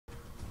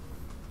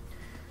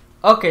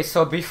Okay,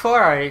 so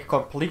before I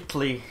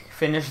completely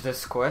finish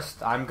this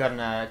quest, I'm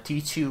gonna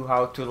teach you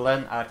how to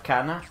learn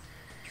Arcana.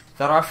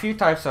 There are a few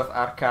types of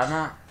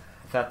Arcana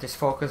that is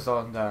focused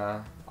on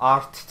the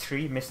art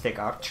tree, mystic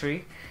art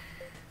tree.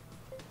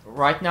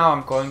 Right now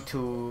I'm going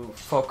to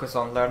focus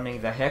on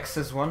learning the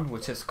Hexes one,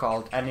 which is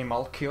called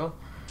Animalcule.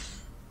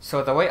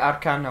 So the way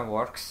Arcana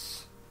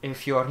works,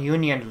 if your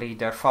union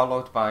leader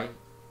followed by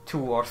 2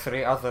 or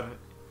 3 other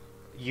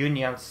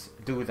unions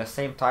do the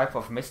same type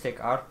of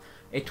mystic art,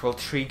 it will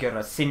trigger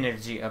a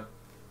synergy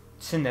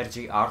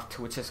art,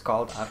 which is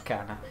called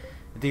Arcana.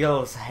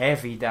 Deals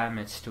heavy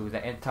damage to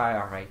the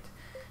entire raid.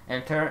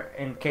 In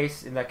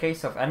the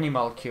case of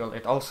Animalcule,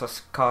 it also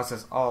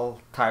causes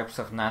all types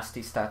of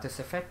nasty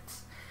status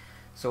effects.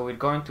 So we're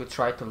going to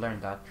try to learn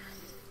that.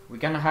 We're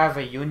gonna have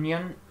a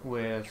union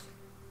with...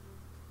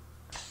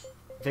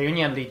 The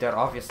union leader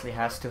obviously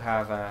has to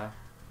have a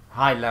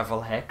high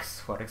level hex,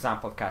 for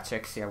example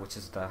Cachexia, which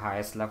is the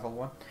highest level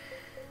one.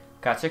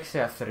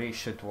 Cachexia 3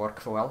 should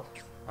work well.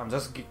 I'm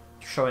just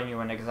showing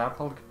you an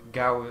example.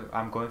 Gao,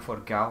 I'm going for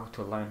Gao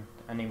to learn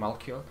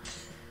Animalcule.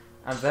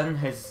 And then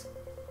his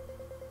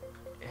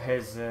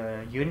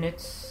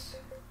units,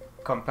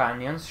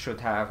 companions,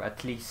 should have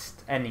at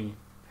least any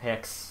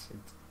hex.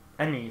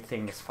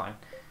 Anything is fine.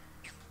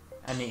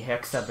 Any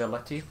hex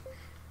ability.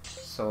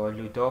 So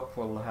Ludop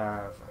will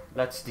have...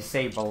 Let's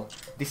disable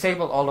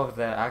all of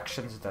the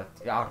actions that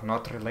are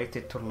not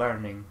related to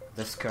learning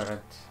this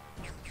current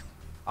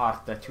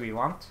art that we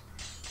want.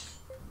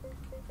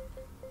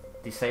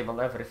 Disable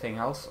everything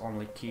else,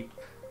 only keep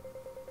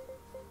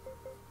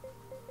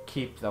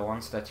the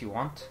ones that you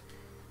want.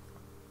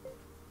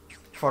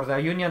 For the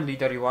union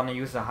leader you want to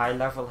use a high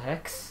level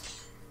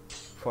hex.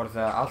 For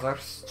the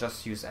others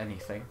just use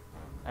anything.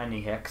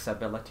 Any hex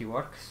ability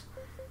works.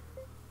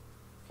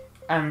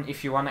 And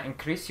if you want to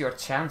increase your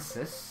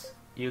chances,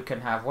 you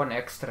can have 1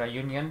 extra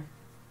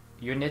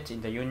unit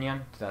in the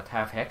union that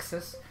have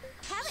hexes.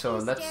 So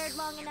let's,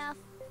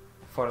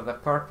 for the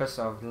purpose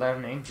of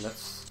learning,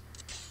 let's,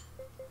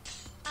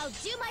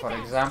 for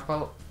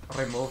example,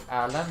 remove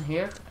Alan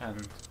here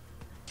and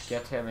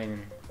get him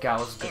in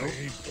Gao's group.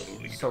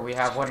 So we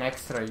have 1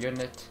 extra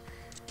unit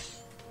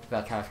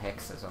that have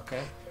hexes,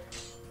 okay?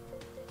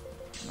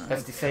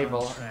 Let's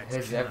disable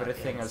his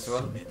everything as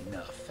well,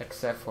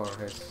 except for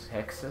his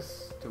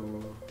hexes,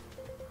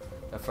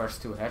 the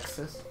first 2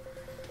 hexes,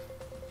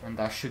 and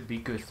that should be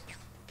good.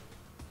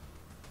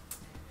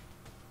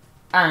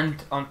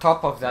 And on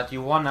top of that,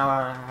 you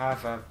wanna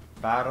have a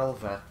barrel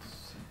that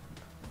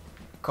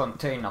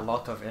contain a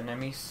lot of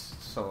enemies,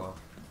 so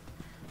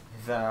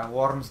the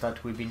worms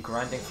that we've been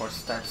grinding for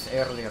stats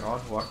earlier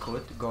on work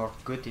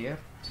good here.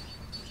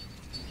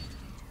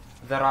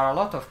 There are a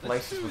lot of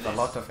places with a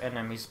lot of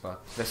enemies,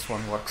 but this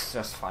one works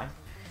just fine.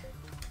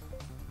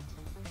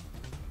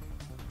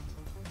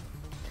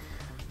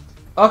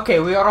 Okay,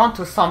 we are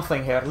onto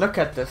something here. Look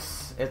at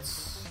this.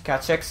 It's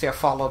Cachexia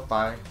followed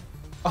by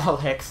all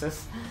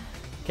hexes.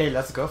 Okay,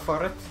 let's go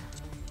for it.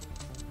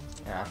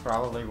 Yeah, I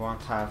probably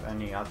won't have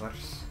any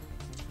others.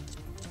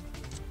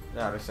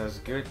 There, it says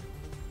good.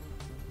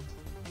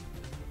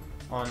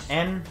 On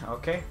N,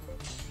 okay.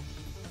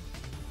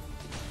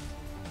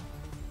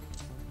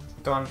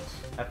 Don't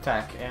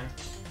attack N.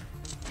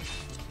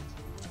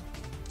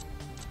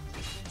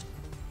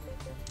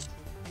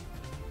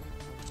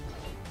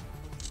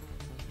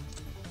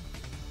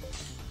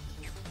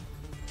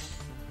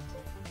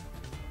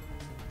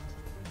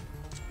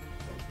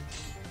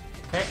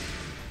 Okay,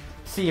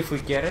 see if we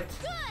get it.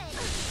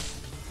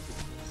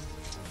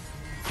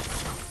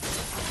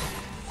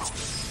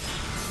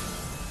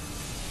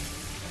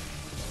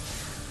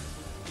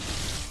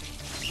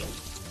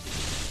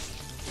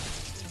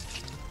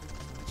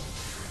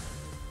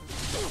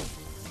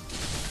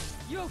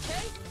 You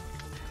okay?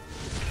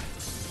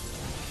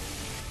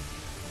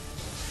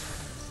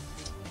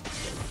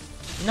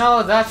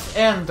 No, that's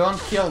N, don't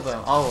kill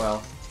them. Oh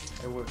well.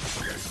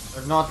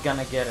 We're not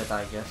gonna get it,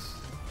 I guess.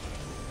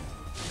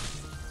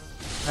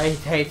 I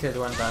hate it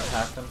when that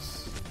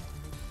happens.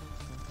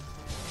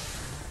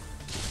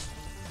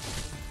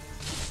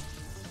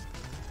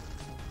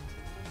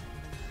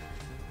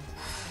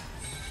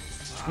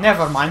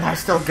 Never mind, I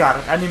still got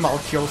it.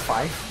 Animalcule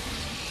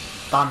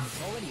 5. Done.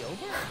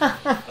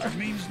 That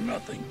means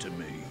nothing to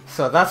me.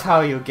 So that's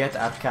how you get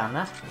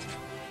Arcana.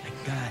 I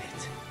got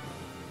it.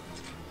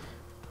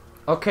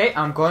 Okay,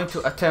 I'm going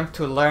to attempt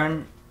to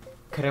learn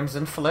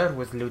Crimson Flare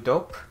with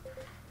Ludop.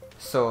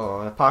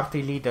 So the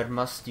party leader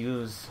must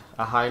use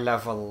a high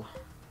level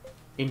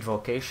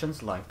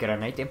invocations like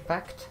Grenade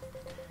Impact.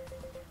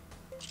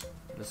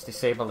 Let's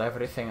disable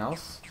everything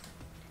else.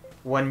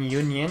 1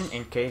 union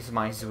in case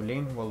my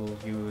Zulin will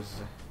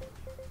use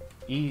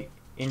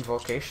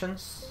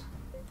invocations.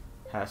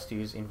 Has to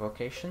use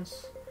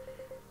invocations.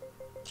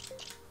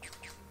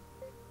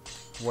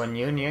 1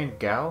 union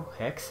Gao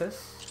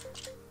hexes.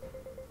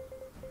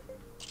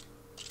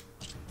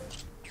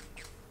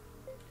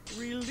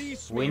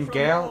 Wind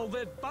Gale.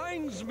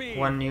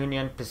 1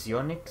 union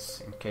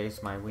Psionics in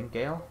case my Wind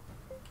Gale.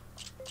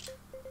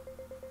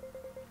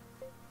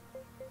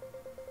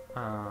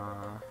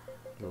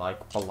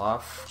 like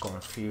bluff,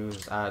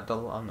 confuse,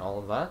 addle, and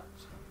all that.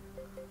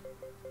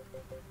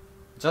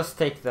 Just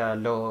take the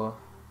low,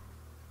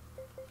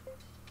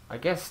 I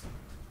guess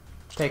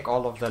take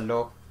all of the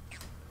low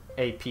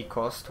AP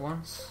cost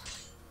ones,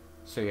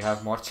 so you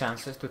have more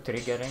chances to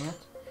triggering it.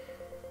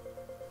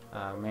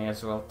 May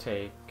as well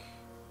take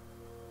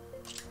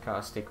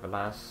Caustic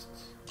Blast,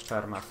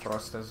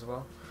 Permafrost as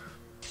well.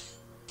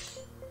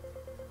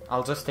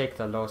 I'll just take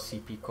the low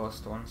CP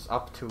cost ones,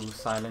 up to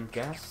Silent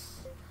Gas.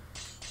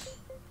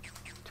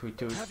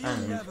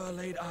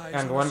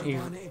 And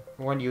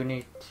one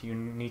unit you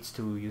needs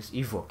to use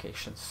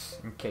evocations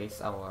in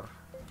case our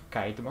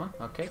Kaidmon.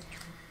 Okay,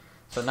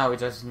 so now we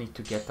just need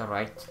to get the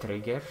right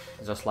trigger,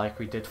 just like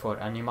we did for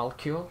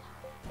Animalcule.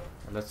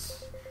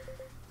 Let's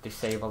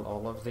disable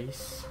all of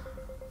these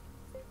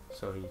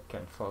so he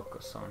can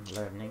focus on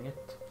learning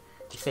it.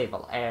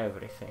 Disable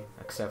everything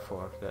except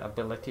for the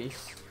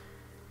abilities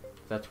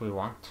that we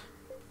want.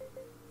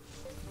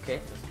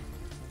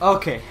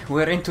 Okay,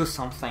 we're into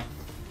something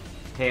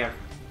here.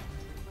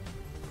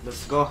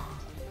 Let's go.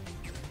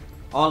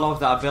 All of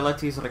the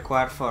abilities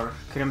required for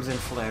Crimson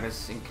Flare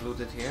is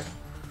included here.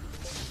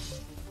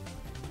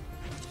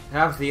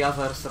 Have the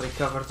others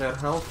recover their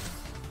health.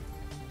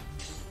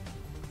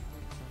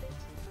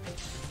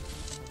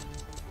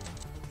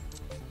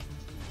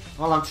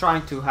 Well, I'm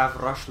trying to have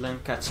Rushlin,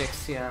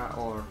 Cachexia,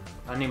 or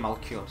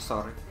Animalcule,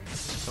 sorry.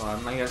 So I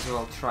may as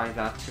well try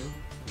that too.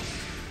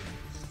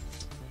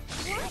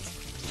 What?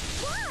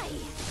 Why?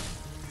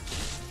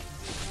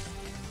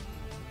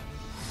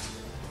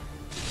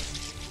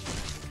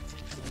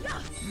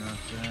 Not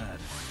bad.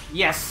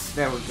 Yes,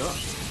 there we go.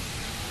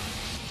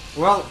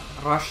 Well,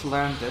 Rush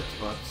learned it,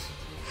 but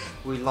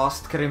we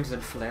lost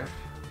Crimson Flare.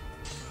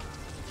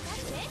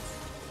 That's it?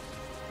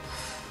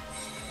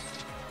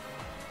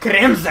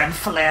 Crimson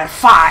Flare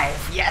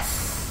 5, yes!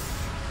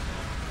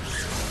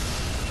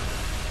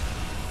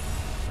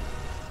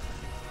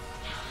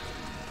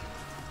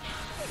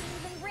 Didn't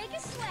even break a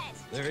sweat.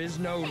 There is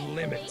no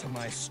limit to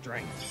my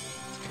strength.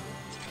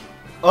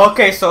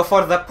 Okay, so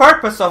for the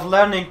purpose of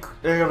learning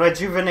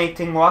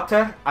Rejuvenating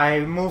Water,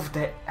 I moved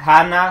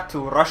Hannah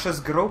to Rush's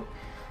group.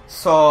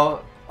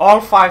 So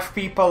all 5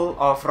 people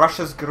of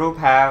Rush's group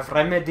have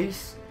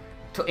remedies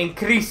to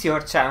increase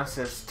your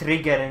chances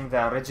triggering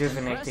the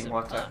Rejuvenating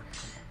Water.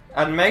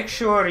 And make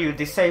sure you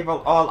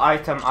disable all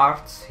item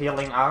arts,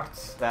 healing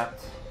arts that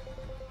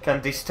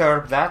can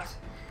disturb that.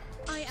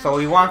 So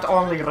we want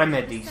only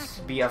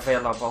remedies be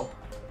available.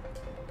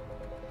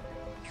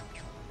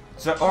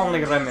 The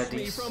only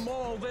remedies From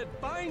all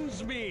that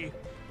binds me.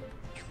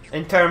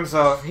 in terms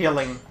of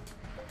healing.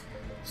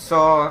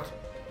 So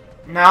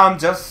now I'm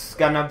just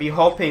gonna be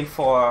hoping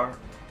for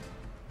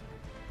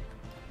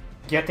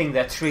getting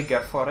the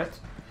trigger for it.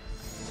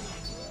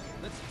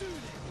 Let's do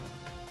this.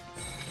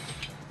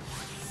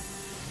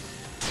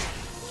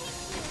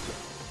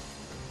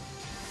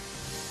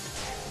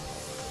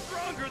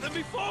 Stronger than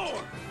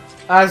before.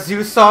 As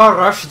you saw,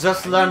 Rush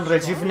just learned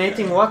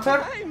Rejuvenating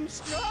Water. I'm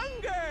stronger.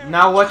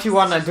 Now what you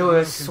wanna do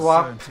is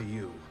swap To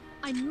you.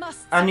 I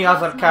must any save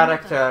other my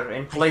character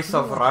in place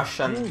of Rush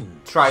and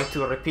try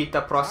to repeat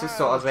the process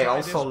so they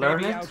also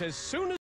learn it. As soon as